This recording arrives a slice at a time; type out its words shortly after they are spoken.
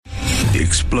The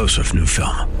explosive new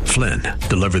film, Flynn,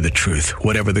 deliver the truth,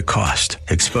 whatever the cost,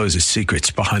 exposes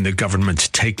secrets behind the government's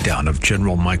takedown of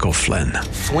General Michael Flynn.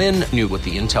 Flynn knew what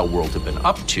the intel world had been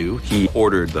up to. He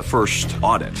ordered the first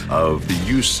audit of the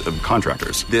use of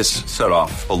contractors. This set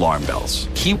off alarm bells.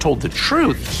 He told the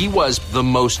truth. He was the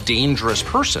most dangerous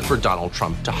person for Donald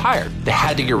Trump to hire. They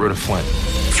had to get rid of Flynn.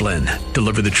 Flynn,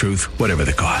 deliver the truth, whatever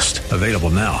the cost. Available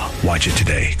now. Watch it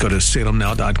today. Go to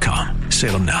salemnow.com.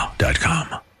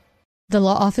 salemnow.com. The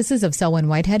law offices of Selwyn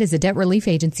Whitehead is a debt relief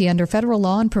agency under federal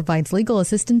law and provides legal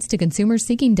assistance to consumers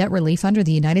seeking debt relief under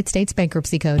the United States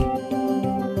Bankruptcy Code.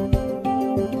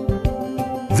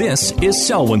 This is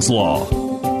Selwyn's Law.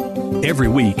 Every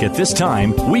week at this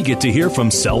time, we get to hear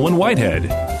from Selwyn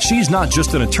Whitehead. She's not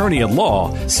just an attorney at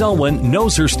law. Selwyn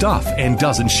knows her stuff and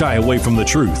doesn't shy away from the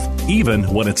truth, even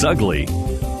when it's ugly.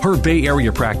 Her Bay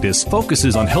Area practice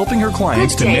focuses on helping her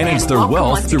clients to manage their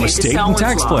wealth through estate and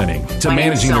tax planning, to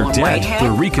managing their debt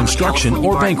through reconstruction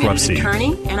or bankruptcy.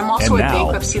 And now,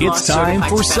 it's time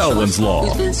for Selwyn's Law.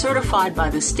 Who's been certified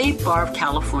by the State Bar of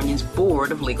California's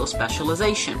Board of Legal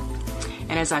Specialization.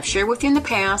 And as I've shared with you in the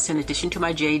past, in addition to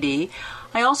my JD,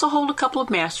 I also hold a couple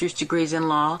of master's degrees in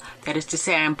law. That is to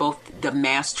say, I am both the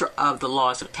master of the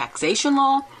laws of taxation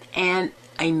law and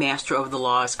a master of the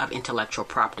laws of intellectual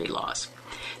property laws.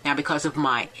 Now, because of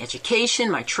my education,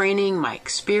 my training, my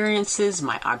experiences,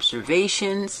 my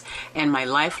observations, and my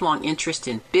lifelong interest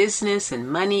in business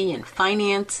and money and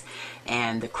finance,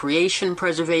 and the creation,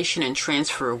 preservation, and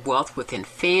transfer of wealth within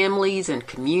families and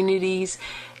communities,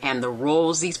 and the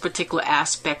roles these particular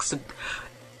aspects of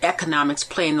economics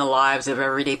play in the lives of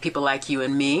everyday people like you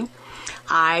and me,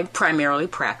 I primarily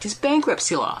practice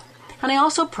bankruptcy law. And I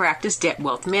also practice debt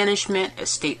wealth management,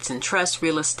 estates and trusts,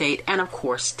 real estate, and of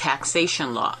course,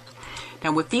 taxation law.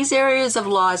 Now, with these areas of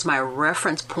law as my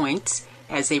reference points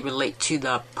as they relate to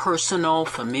the personal,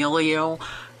 familial,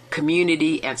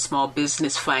 community, and small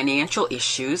business financial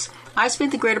issues, I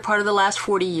spent the greater part of the last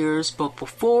 40 years, both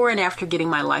before and after getting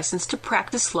my license to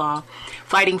practice law,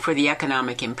 fighting for the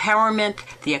economic empowerment,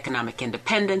 the economic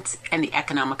independence, and the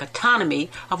economic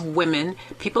autonomy of women,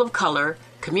 people of color,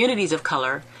 communities of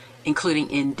color, including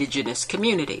indigenous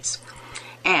communities.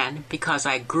 And because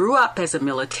I grew up as a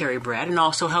military brat and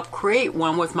also helped create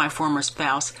one with my former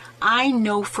spouse, I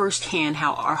know firsthand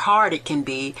how hard it can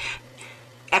be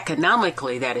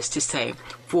economically, that is to say,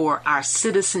 for our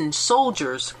citizen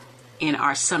soldiers in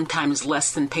our sometimes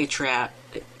less than patriotic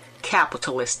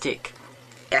capitalistic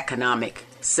economic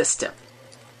system.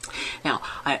 Now,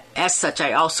 as such,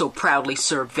 I also proudly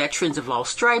serve veterans of all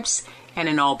stripes and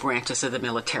in all branches of the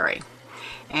military.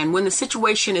 And when the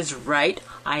situation is right,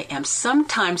 I am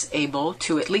sometimes able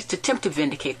to at least attempt to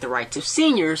vindicate the rights of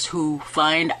seniors who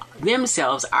find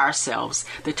themselves, ourselves,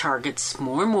 the targets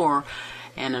more and more,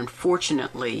 and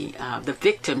unfortunately, the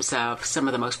victims of some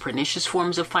of the most pernicious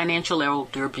forms of financial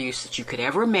elder abuse that you could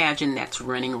ever imagine that's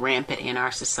running rampant in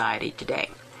our society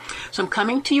today. So I'm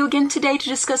coming to you again today to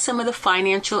discuss some of the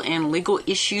financial and legal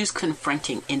issues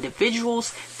confronting individuals,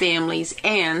 families,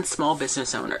 and small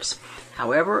business owners.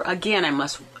 However, again, I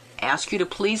must ask you to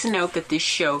please note that this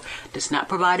show does not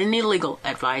provide any legal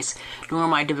advice, nor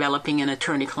am I developing an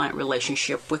attorney-client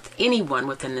relationship with anyone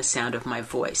within the sound of my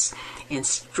voice.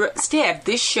 Instead,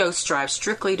 this show strives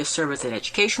strictly to serve as an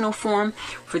educational forum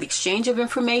for the exchange of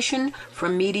information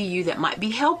from me to you that might be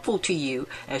helpful to you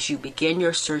as you begin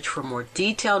your search for more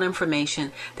detailed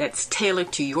information that's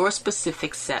tailored to your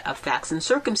specific set of facts and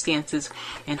circumstances,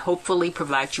 and hopefully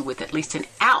provide you with at least an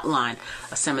outline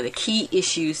of some of the key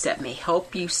issues that may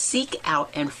help you seek out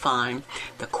and find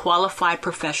the qualified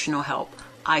professional help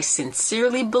I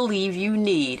sincerely believe you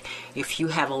need if you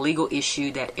have a legal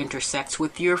issue that intersects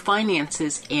with your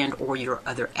finances and or your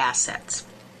other assets.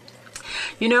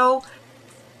 You know,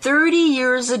 30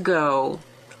 years ago,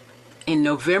 in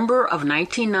November of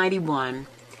 1991,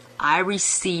 I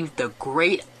received the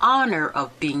great honor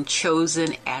of being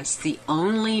chosen as the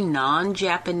only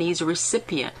non-Japanese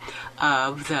recipient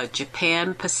of the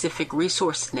Japan Pacific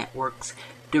Resource Network's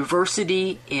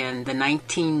Diversity in the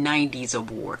 1990s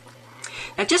Award.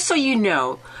 Now, just so you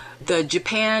know, the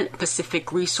Japan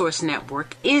Pacific Resource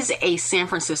Network is a San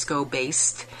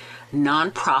Francisco-based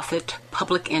nonprofit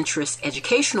public interest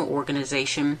educational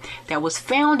organization that was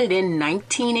founded in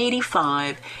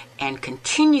 1985 and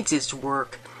continues its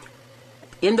work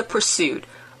in the pursuit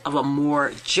of a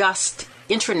more just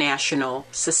international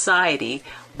society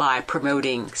by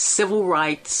promoting civil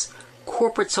rights,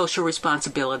 corporate social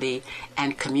responsibility,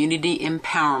 and community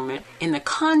empowerment in the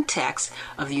context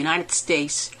of the United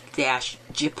States-Japan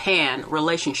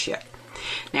relationship.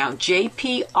 Now,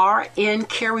 JPRN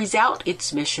carries out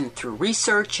its mission through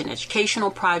research and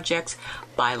educational projects,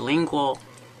 bilingual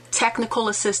technical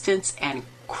assistance, and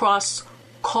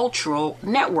cross-cultural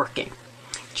networking.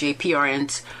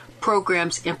 JPRN's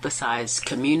programs emphasize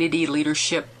community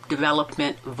leadership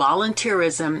development,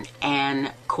 volunteerism,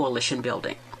 and coalition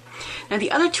building. Now,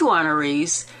 the other two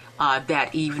honorees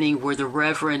that evening were the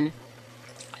Reverend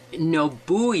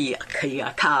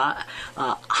Nobuyaka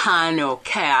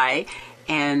Hanokai,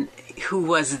 and who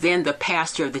was then the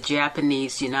pastor of the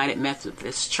Japanese United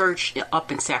Methodist Church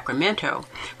up in Sacramento,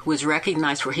 who was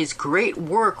recognized for his great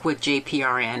work with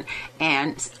JPRN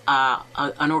and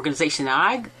an organization that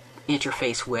I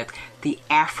interface with, the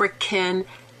African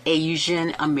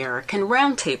Asian American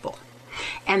Roundtable.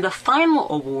 And the final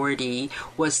awardee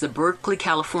was the Berkeley,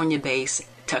 California-based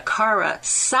Takara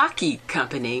Saki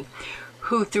Company,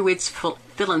 who through its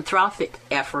philanthropic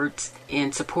efforts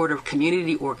in support of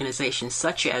community organizations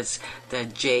such as the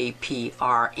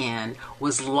JPRN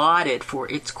was lauded for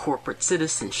its corporate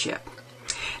citizenship.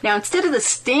 Now, instead of the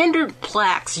standard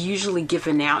plaques usually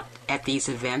given out at these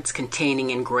events containing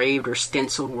engraved or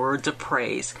stenciled words of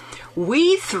praise,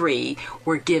 we three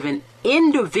were given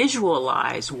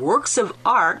individualized works of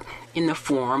art in the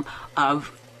form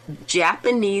of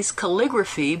Japanese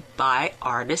calligraphy by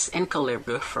artist and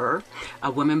calligrapher, a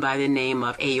woman by the name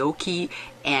of Aoki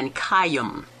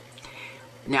Ankayum.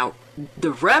 Now,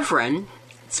 the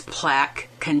Reverend's plaque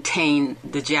contained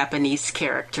the Japanese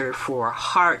character for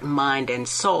heart, mind, and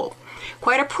soul.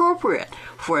 Quite appropriate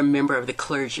for a member of the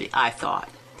clergy, I thought.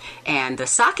 And the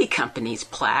Saki Company's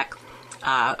plaque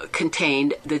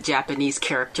contained the Japanese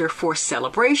character for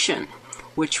celebration,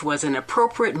 which was an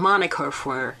appropriate moniker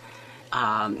for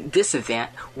this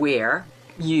event where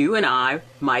you and I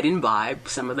might imbibe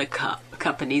some of the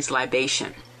company's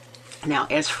libation. Now,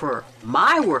 as for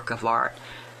my work of art,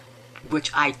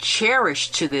 which I cherish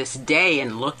to this day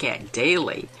and look at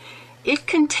daily, it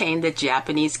contained the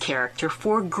Japanese character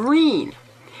for green.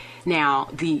 Now,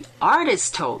 the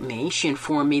artist told me, she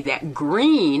informed me that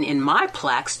green in my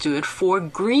plaque stood for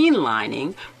green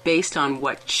lining based on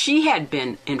what she had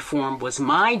been informed was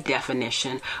my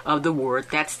definition of the word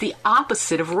that's the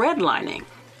opposite of redlining,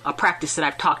 a practice that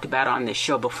I've talked about on this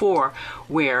show before,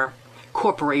 where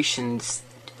corporations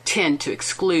tend to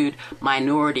exclude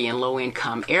minority and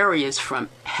low-income areas from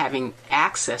having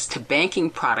access to banking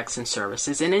products and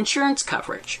services and insurance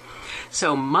coverage.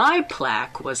 So my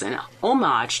plaque was an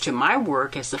homage to my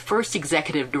work as the first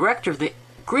executive director of the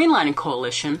Greenlining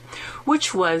Coalition,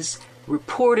 which was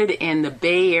reported in the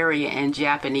Bay Area and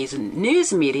Japanese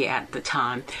news media at the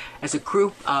time as a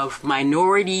group of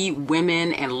minority,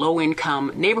 women, and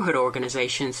low-income neighborhood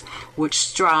organizations which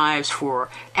strives for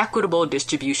equitable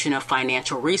distribution of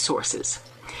financial resources.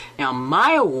 Now,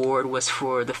 my award was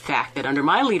for the fact that under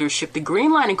my leadership, the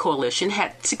Greenlining Coalition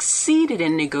had succeeded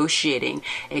in negotiating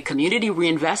a Community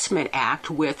Reinvestment Act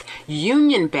with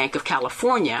Union Bank of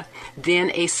California,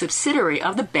 then a subsidiary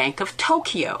of the Bank of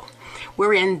Tokyo,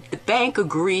 wherein the bank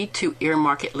agreed to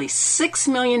earmark at least $6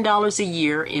 million a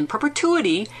year in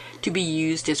perpetuity to be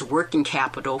used as working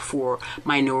capital for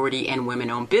minority and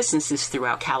women-owned businesses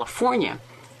throughout California.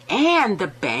 And the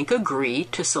bank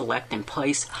agreed to select and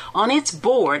place on its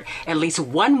board at least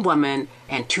one woman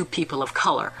and 2 people of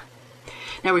color.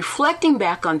 Now, reflecting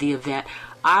back on the event,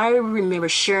 I remember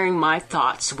sharing my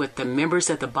thoughts with the members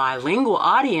of the bilingual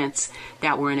audience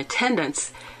that were in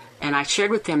attendance, and I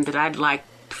shared with them that I'd like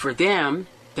for them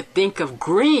to think of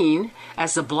green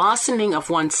as the blossoming of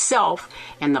oneself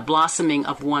and the blossoming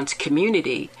of one's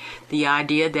community. The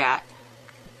idea that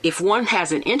if one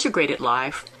has an integrated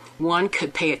life, one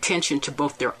could pay attention to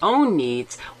both their own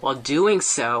needs while doing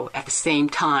so at the same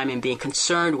time and being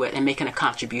concerned with and making a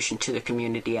contribution to the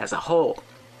community as a whole.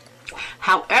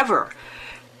 However,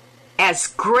 as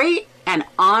great an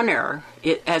honor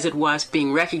as it was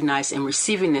being recognized and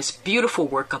receiving this beautiful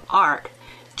work of art,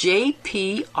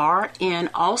 JPRN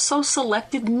also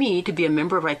selected me to be a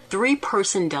member of a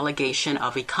 3-person delegation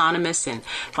of economists and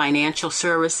financial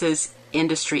services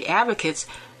industry advocates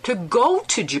to go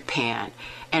to Japan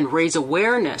and raise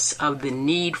awareness of the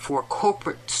need for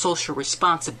corporate social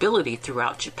responsibility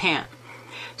throughout Japan.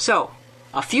 So,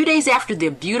 a few days after the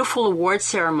beautiful award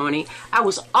ceremony, I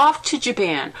was off to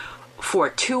Japan for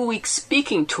a 2-week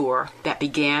speaking tour that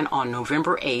began on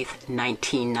November 8th,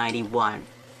 1991.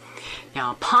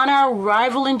 Now, upon our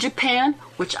arrival in Japan,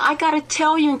 which I gotta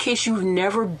tell you in case you've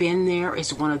never been there,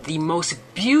 is one of the most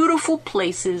beautiful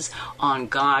places on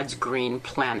God's green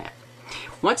planet.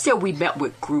 Once there, we met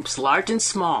with groups large and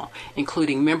small,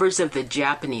 including members of the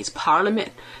Japanese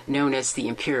Parliament, known as the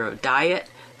Imperial Diet,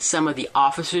 some of the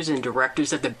officers and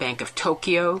directors of the Bank of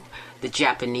Tokyo, the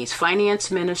Japanese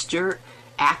finance minister,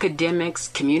 academics,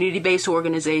 community-based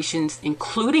organizations,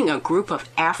 including a group of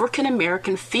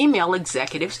African-American female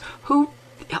executives who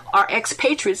are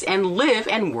expatriates and live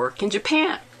and work in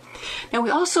Japan. Now, we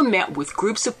also met with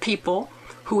groups of people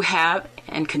who have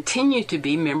and continue to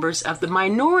be members of the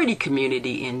minority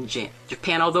community in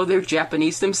Japan, although they're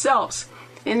Japanese themselves,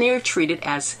 and they are treated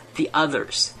as the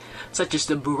others, such as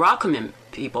the Burakumin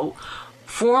people,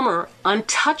 former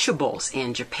untouchables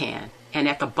in Japan, and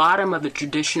at the bottom of the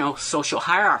traditional social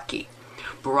hierarchy.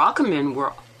 Burakumin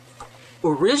were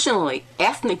originally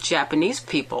ethnic Japanese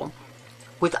people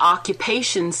with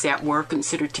occupations that were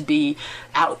considered to be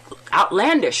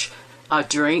outlandish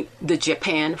during the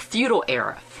Japan feudal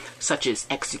era, such as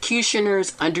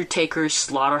executioners, undertakers,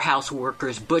 slaughterhouse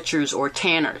workers, butchers, or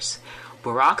tanners.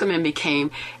 Burakumin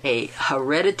became a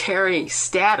hereditary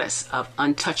status of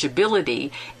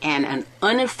untouchability and an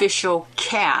unofficial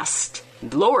caste,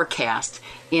 lower caste,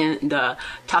 in the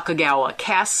Tokugawa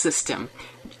caste system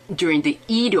during the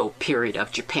Edo period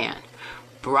of Japan.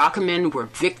 Burakumin were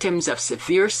victims of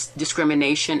severe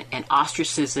discrimination and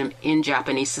ostracism in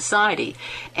Japanese society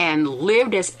and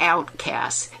lived as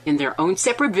outcasts in their own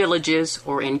separate villages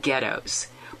or in ghettos.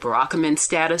 Burakumin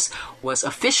status was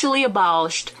officially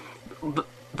abolished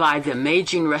by the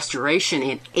Meiji Restoration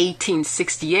in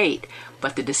 1868,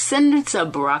 but the descendants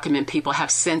of Burakumin people have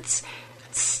since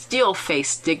still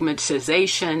faced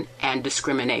stigmatization and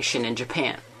discrimination in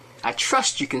Japan. I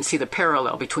trust you can see the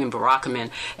parallel between Burakumin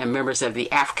and members of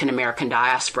the African American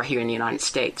diaspora here in the United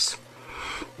States.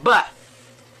 But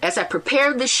as I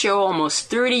prepared this show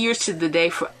almost 30 years to the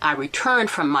day I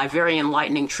returned from my very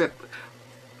enlightening trip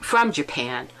from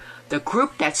Japan, the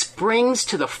group that springs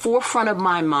to the forefront of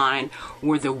my mind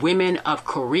were the women of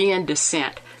Korean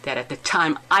descent that at the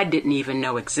time I didn't even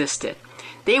know existed.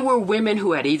 They were women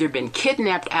who had either been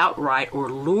kidnapped outright or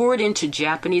lured into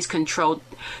Japanese-controlled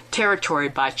territory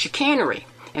by chicanery,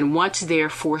 and once there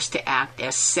forced to act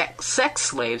as sex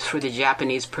slaves for the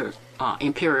Japanese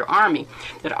Imperial Army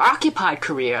that occupied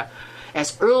Korea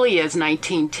as early as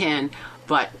 1910,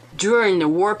 but during the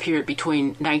war period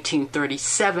between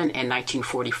 1937 and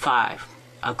 1945,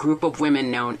 a group of women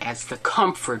known as the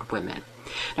Comfort Women.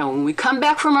 Now, when we come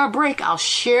back from our break, I'll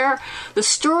share the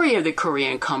story of the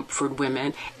Korean Comfort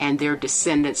Women and their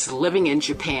descendants living in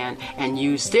Japan and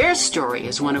use their story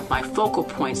as one of my focal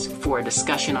points for a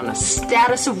discussion on the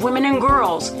status of women and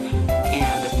girls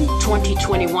and the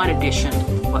 2021 edition.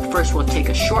 But first, we'll take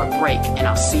a short break, and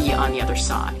I'll see you on the other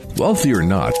side. Wealthy or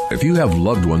not, if you have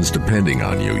loved ones depending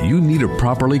on you, you need a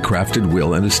properly crafted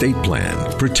will and estate plan.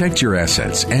 Protect your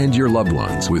assets and your loved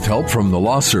ones with help from the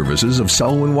law services of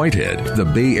Selwyn Whitehead, the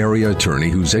Bay Area attorney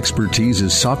whose expertise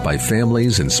is sought by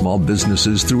families and small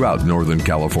businesses throughout Northern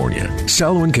California.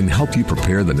 Selwyn can help you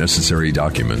prepare the necessary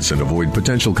documents and avoid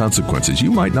potential consequences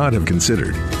you might not have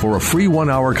considered. For a free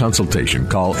 1-hour consultation,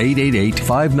 call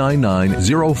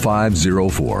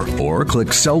 888-599-0504 or click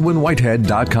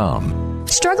selwynwhitehead.com.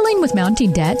 Struggling with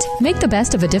mounting debt? Make the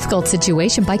best of a difficult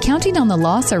situation by counting on the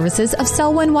law services of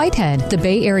Selwyn Whitehead, the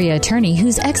Bay Area attorney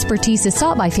whose expertise is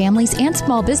sought by families and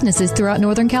small businesses throughout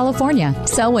Northern California.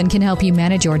 Selwyn can help you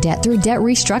manage your debt through debt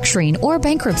restructuring or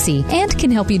bankruptcy and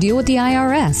can help you deal with the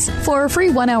IRS. For a free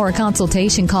 1-hour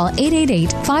consultation, call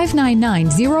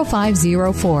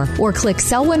 888-599-0504 or click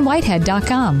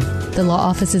selwynwhitehead.com. The law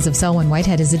offices of Selwyn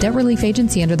Whitehead is a debt relief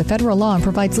agency under the federal law and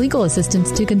provides legal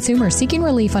assistance to consumers seeking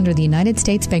relief under the United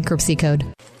States Bankruptcy Code.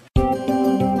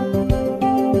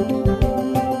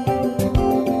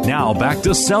 Now back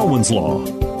to Selwyn's Law.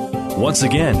 Once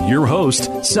again, your host,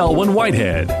 Selwyn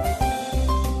Whitehead.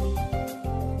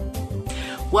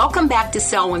 Welcome back to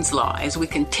Selwyn's Law as we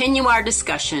continue our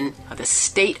discussion of the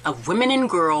state of women and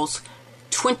girls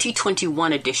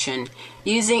 2021 edition,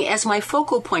 using as my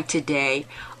focal point today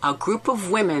a group of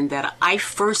women that I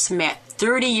first met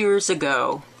 30 years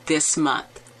ago this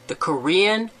month, the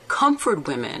Korean Comfort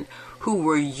Women, who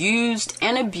were used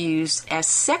and abused as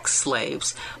sex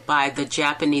slaves by the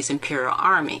Japanese Imperial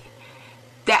Army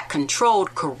that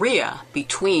controlled Korea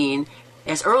between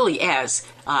as early as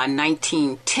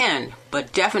 1910,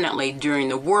 but definitely during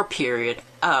the war period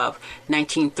of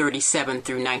 1937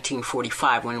 through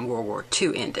 1945 when World War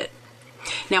II ended.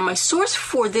 Now, my source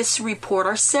for this report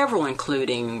are several,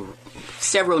 including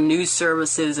several news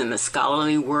services and the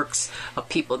scholarly works of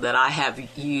people that I have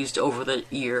used over the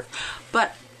year.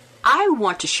 But I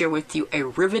want to share with you a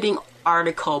riveting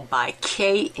article by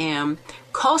K.M.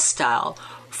 Kostal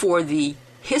for the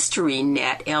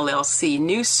HistoryNet LLC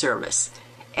news service,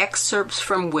 excerpts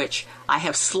from which I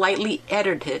have slightly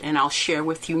edited and I'll share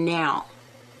with you now.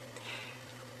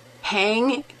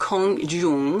 Hang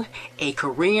Kong-jung, a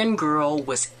Korean girl,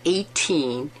 was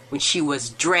 18 when she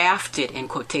was drafted, in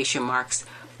quotation marks,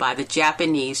 by the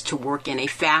Japanese to work in a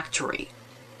factory.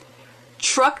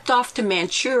 Trucked off to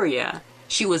Manchuria,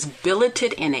 she was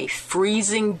billeted in a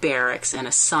freezing barracks and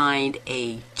assigned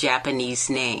a Japanese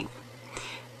name.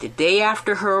 The day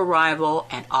after her arrival,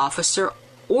 an officer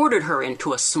ordered her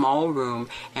into a small room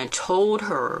and told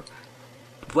her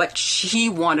what she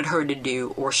wanted her to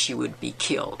do or she would be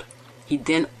killed. He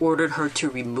then ordered her to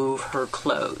remove her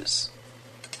clothes.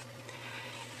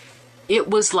 It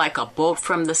was like a bolt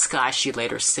from the sky, she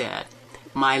later said.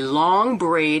 My long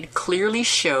braid clearly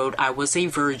showed I was a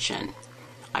virgin.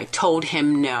 I told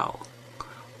him no.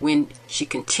 When she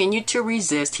continued to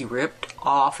resist, he ripped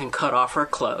off and cut off her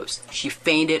clothes. She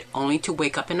fainted only to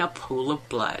wake up in a pool of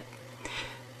blood.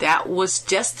 That was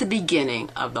just the beginning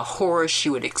of the horror she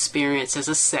would experience as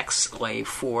a sex slave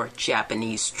for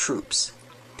Japanese troops.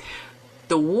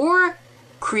 The war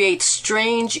creates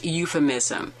strange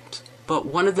euphemisms, but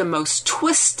one of the most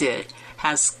twisted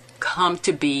has come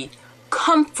to be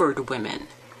comfort women.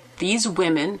 These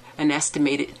women, an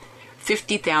estimated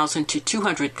 50,000 to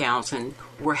 200,000,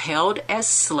 were held as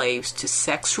slaves to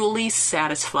sexually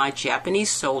satisfy Japanese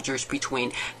soldiers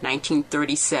between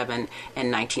 1937 and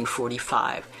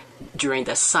 1945 during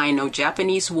the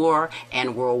Sino-Japanese War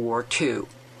and World War II.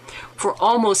 For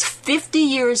almost 50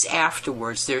 years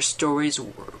afterwards, their stories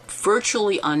were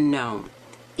virtually unknown.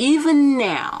 Even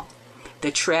now,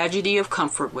 the tragedy of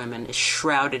comfort women is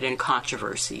shrouded in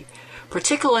controversy,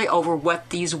 particularly over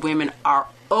what these women are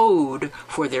owed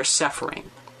for their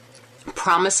suffering.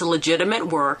 Promised legitimate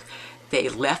work, they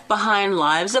left behind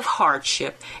lives of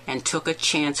hardship and took a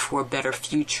chance for a better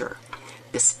future.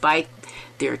 Despite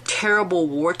their terrible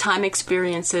wartime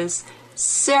experiences,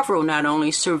 several not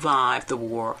only survived the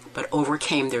war, but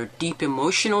overcame their deep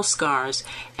emotional scars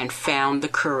and found the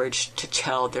courage to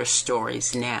tell their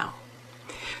stories now.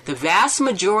 The vast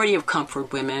majority of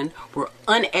comfort women were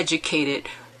uneducated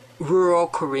rural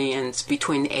Koreans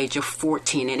between the age of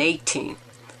 14 and 18,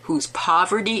 whose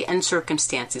poverty and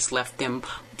circumstances left them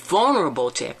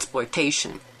vulnerable to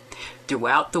exploitation.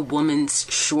 Throughout the women's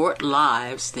short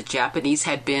lives, the Japanese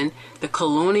had been the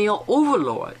colonial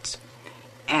overlords,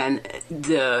 and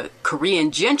the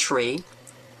Korean gentry,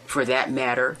 for that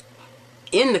matter,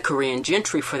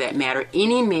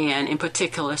 any man in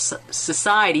particular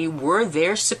society were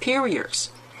their superiors.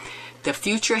 The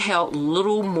future held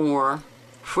little more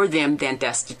for them than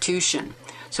destitution.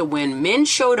 So when men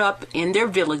showed up in their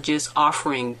villages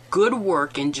offering good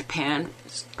work in Japan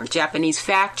or Japanese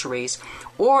factories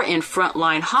or in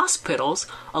frontline hospitals,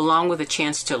 along with a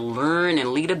chance to learn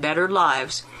and lead a better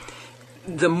lives,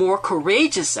 the more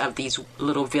courageous of these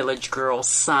little village girls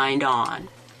signed on.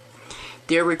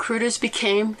 Their recruiters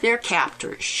became their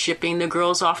captors, shipping the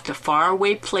girls off to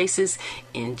faraway places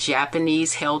in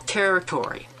Japanese-held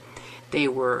territory. They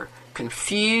were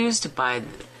confused by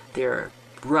their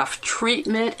rough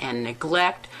treatment and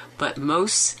neglect, but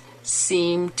most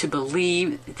seemed to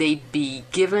believe they'd be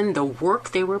given the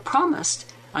work they were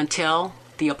promised until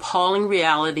the appalling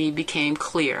reality became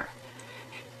clear.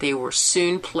 They were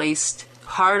soon placed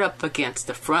hard up against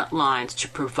the front lines to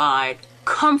provide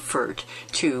comfort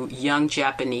to young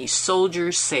Japanese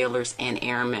soldiers, sailors, and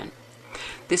airmen.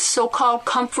 This so-called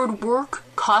comfort work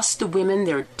cost the women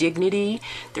their dignity,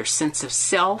 their sense of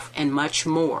self, and much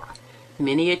more.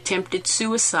 Many attempted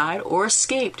suicide or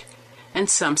escaped, and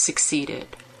some succeeded.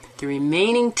 The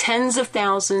remaining tens of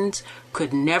thousands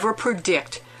could never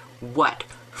predict what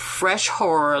fresh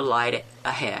horror lied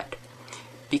ahead.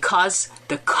 Because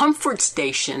the comfort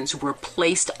stations were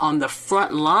placed on the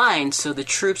front line so the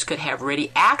troops could have ready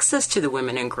access to the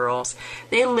women and girls,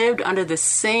 they lived under the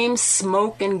same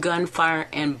smoke and gunfire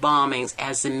and bombings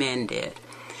as the men did.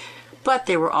 But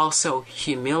they were also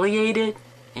humiliated,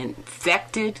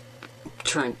 infected,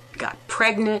 got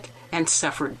pregnant, and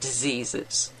suffered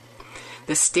diseases.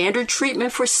 The standard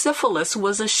treatment for syphilis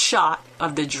was a shot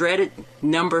of the dreaded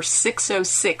number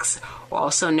 606,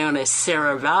 also known as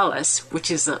Cerevalis, which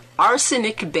is an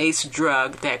arsenic-based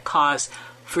drug that caused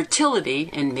fertility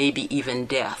and maybe even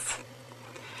death.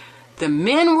 The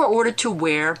men were ordered to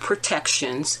wear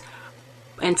protections,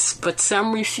 but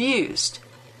some refused.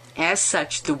 As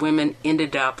such, the women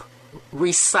ended up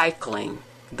recycling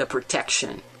the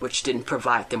protection, which didn't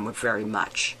provide them with very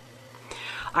much.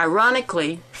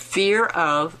 Ironically, fear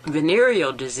of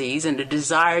venereal disease and a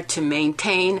desire to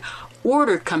maintain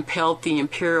order compelled the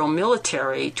imperial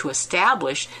military to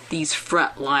establish these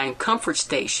frontline comfort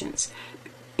stations.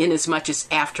 Inasmuch as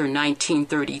after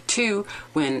 1932,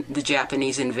 when the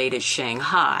Japanese invaded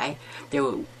Shanghai, there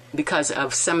because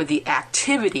of some of the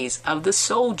activities of the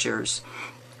soldiers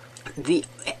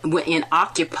in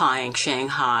occupying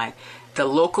Shanghai, the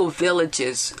local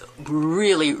villages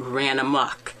really ran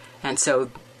amok. And so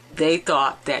they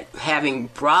thought that having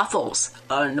brothels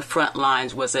on the front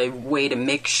lines was a way to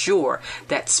make sure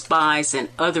that spies and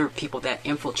other people that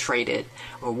infiltrated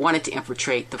or wanted to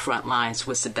infiltrate the front lines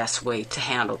was the best way to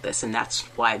handle this. And that's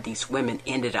why these women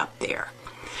ended up there.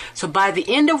 So by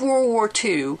the end of World War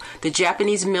II, the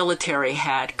Japanese military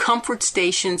had comfort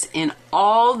stations in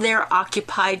all their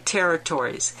occupied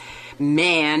territories,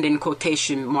 manned, in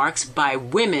quotation marks, by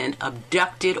women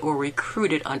abducted or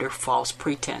recruited under false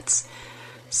pretense,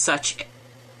 such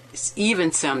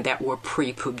even some that were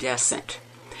prepubescent.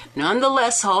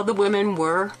 Nonetheless, all the women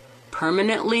were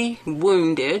permanently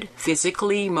wounded,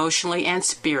 physically, emotionally, and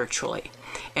spiritually.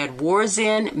 At war's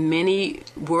end, many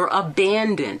were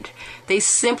abandoned. They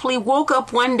simply woke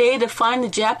up one day to find the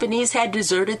Japanese had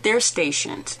deserted their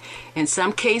stations. In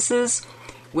some cases,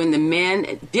 when the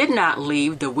men did not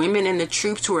leave, the women and the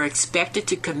troops were expected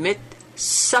to commit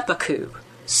seppuku,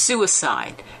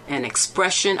 suicide, an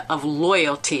expression of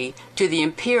loyalty to the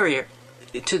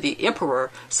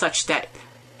emperor, such that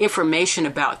information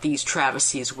about these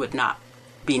travesties would not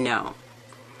be known.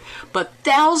 But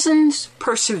thousands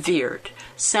persevered,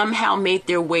 somehow made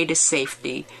their way to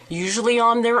safety, usually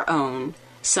on their own,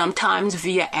 sometimes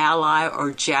via Allied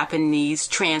or Japanese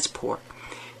transport.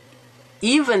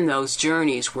 Even those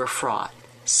journeys were fraught.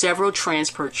 Several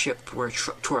transport ships were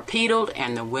torpedoed,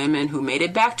 and the women who made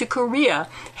it back to Korea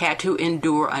had to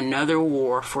endure another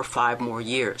war for 5 more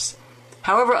years.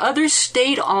 However, others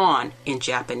stayed on in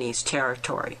Japanese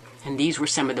territory, and these were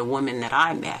some of the women that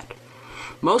I met.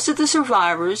 Most of the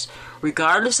survivors,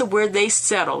 regardless of where they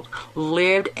settled,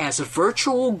 lived as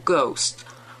virtual ghosts,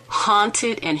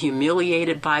 haunted and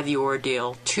humiliated by the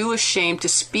ordeal, too ashamed to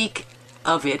speak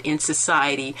of it in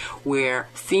society where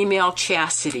female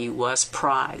chastity was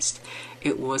prized.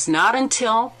 It was not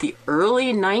until the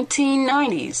early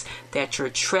 1990s that your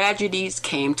tragedies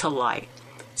came to light.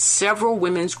 Several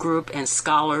women's groups and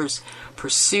scholars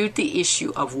pursued the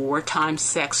issue of wartime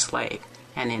sex slave,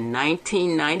 and in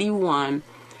 1991,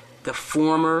 the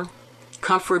former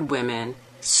Comfort women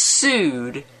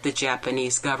sued the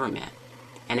Japanese government.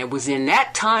 And it was in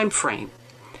that time frame,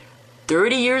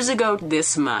 30 years ago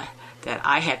this month, that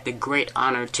I had the great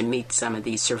honor to meet some of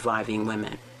these surviving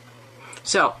women.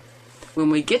 So, when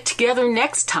we get together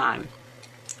next time,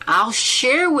 I'll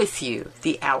share with you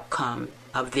the outcome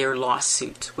of their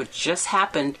lawsuits, which just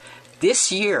happened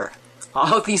this year,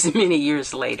 all these many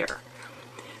years later.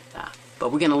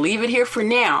 But we're going to leave it here for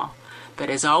now. But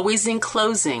as always, in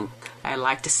closing, I'd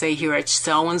like to say here at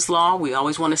Selwyn's Law, we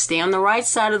always want to stay on the right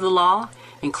side of the law,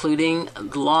 including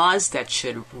laws that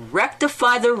should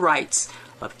rectify the rights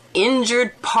of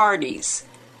injured parties,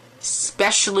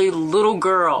 especially little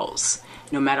girls,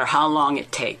 no matter how long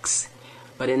it takes.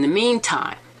 But in the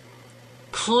meantime,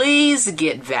 please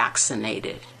get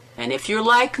vaccinated. And if you're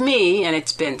like me and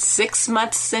it's been 6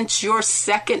 months since your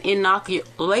second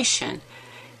inoculation,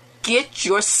 get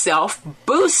yourself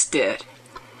boosted.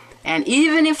 And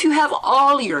even if you have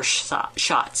all your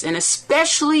shots, and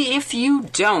especially if you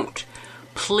don't,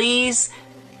 please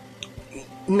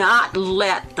not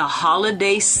let the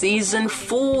holiday season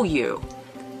fool you.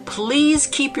 Please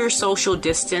keep your social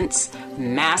distance,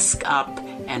 mask up,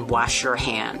 and wash your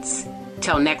hands.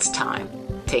 Till next time,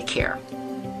 take care.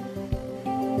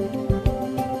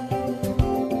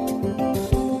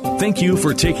 Thank you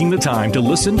for taking the time to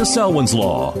listen to Selwyn's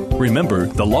Law. Remember,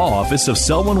 the Law Office of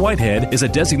Selwyn Whitehead is a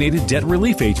designated debt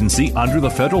relief agency under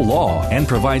the federal law and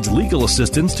provides legal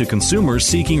assistance to consumers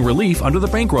seeking relief under the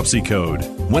Bankruptcy Code.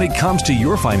 When it comes to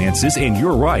your finances and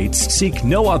your rights, seek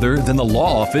no other than the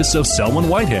Law Office of Selwyn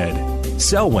Whitehead.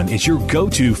 Selwyn is your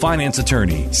go-to finance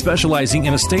attorney, specializing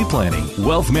in estate planning,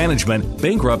 wealth management,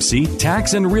 bankruptcy,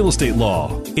 tax, and real estate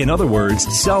law. In other words,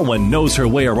 Selwyn knows her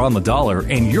way around the dollar,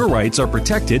 and your rights are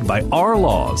protected by our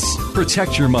laws.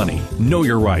 Protect your money. Know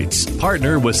your rights.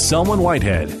 Partner with Selwyn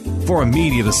Whitehead. For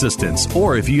immediate assistance,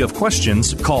 or if you have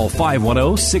questions, call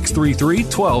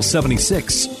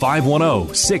 510-633-1276,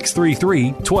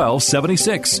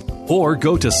 510-633-1276, or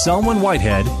go to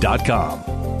selwynwhitehead.com.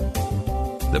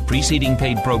 The preceding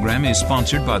paid program is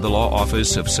sponsored by the Law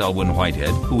Office of Selwyn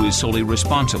Whitehead, who is solely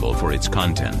responsible for its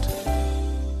content.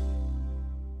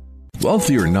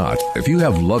 Wealthy or not, if you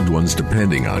have loved ones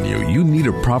depending on you, you need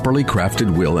a properly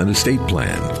crafted will and estate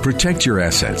plan. Protect your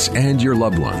assets and your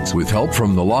loved ones with help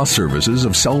from the law services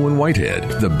of Selwyn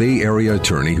Whitehead, the Bay Area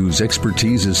attorney whose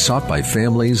expertise is sought by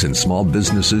families and small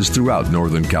businesses throughout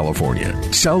Northern California.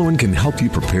 Selwyn can help you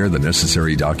prepare the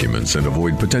necessary documents and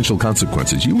avoid potential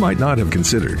consequences you might not have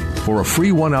considered. For a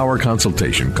free 1-hour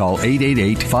consultation, call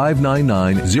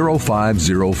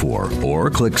 888-599-0504 or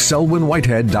click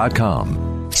selwynwhitehead.com.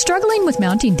 Struggling with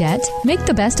mounting debt? Make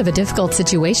the best of a difficult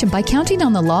situation by counting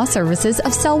on the law services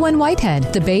of Selwyn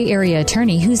Whitehead, the Bay Area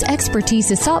attorney whose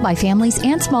expertise is sought by families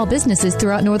and small businesses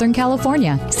throughout Northern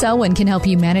California. Selwyn can help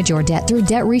you manage your debt through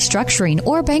debt restructuring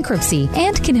or bankruptcy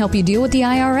and can help you deal with the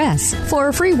IRS. For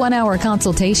a free 1-hour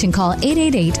consultation, call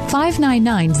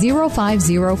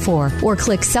 888-599-0504 or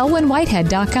click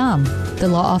selwynwhitehead.com. The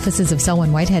law offices of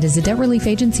Selwyn Whitehead is a debt relief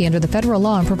agency under the federal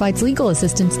law and provides legal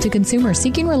assistance to consumers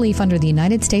seeking relief under the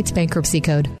United States Bankruptcy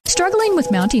Code. Struggling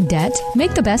with mounting debt?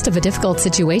 Make the best of a difficult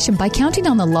situation by counting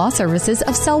on the law services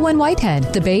of Selwyn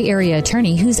Whitehead, the Bay Area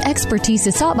attorney whose expertise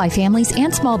is sought by families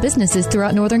and small businesses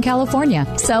throughout Northern California.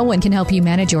 Selwyn can help you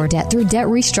manage your debt through debt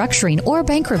restructuring or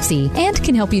bankruptcy and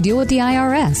can help you deal with the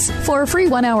IRS. For a free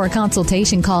 1-hour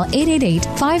consultation, call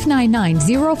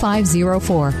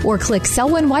 888-599-0504 or click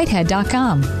selwynwhitehead.com.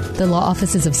 The law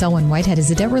offices of Selwyn Whitehead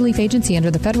is a debt relief agency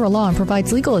under the federal law and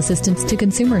provides legal assistance to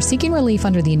consumers seeking relief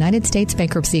under the United States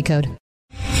Bankruptcy Code.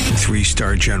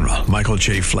 3-star General Michael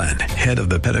J. Flynn, head of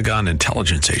the Pentagon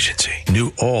Intelligence Agency,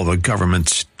 knew all the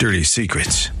government's dirty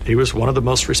secrets. He was one of the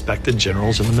most respected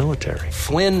generals in the military.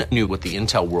 Flynn knew what the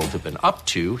intel world had been up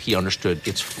to. He understood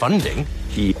its funding.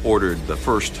 He ordered the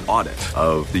first audit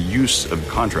of the use of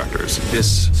contractors.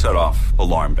 This set off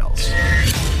alarm bells.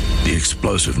 The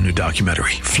explosive new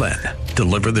documentary, Flynn,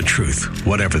 Deliver the Truth,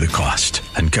 Whatever the Cost,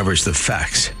 uncovers the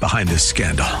facts behind this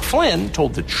scandal. Flynn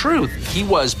told the truth. He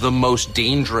was the most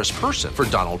dangerous person for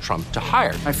Donald Trump to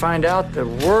hire. I find out the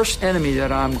worst enemy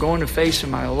that I'm going to face in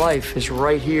my life is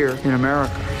right here in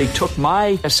America. They took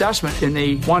my assessment and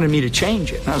they wanted me to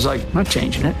change it. And I was like, I'm not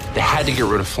changing it. They had to get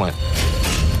rid of Flynn.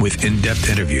 With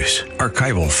in-depth interviews,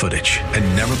 archival footage,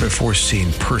 and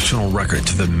never-before-seen personal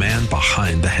records of the man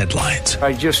behind the headlines.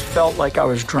 I just felt like I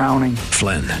was drowning.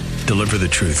 Flynn, Deliver the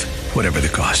Truth, Whatever the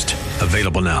Cost.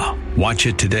 Available now. Watch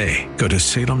it today. Go to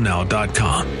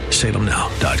salemnow.com.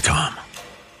 salemnow.com.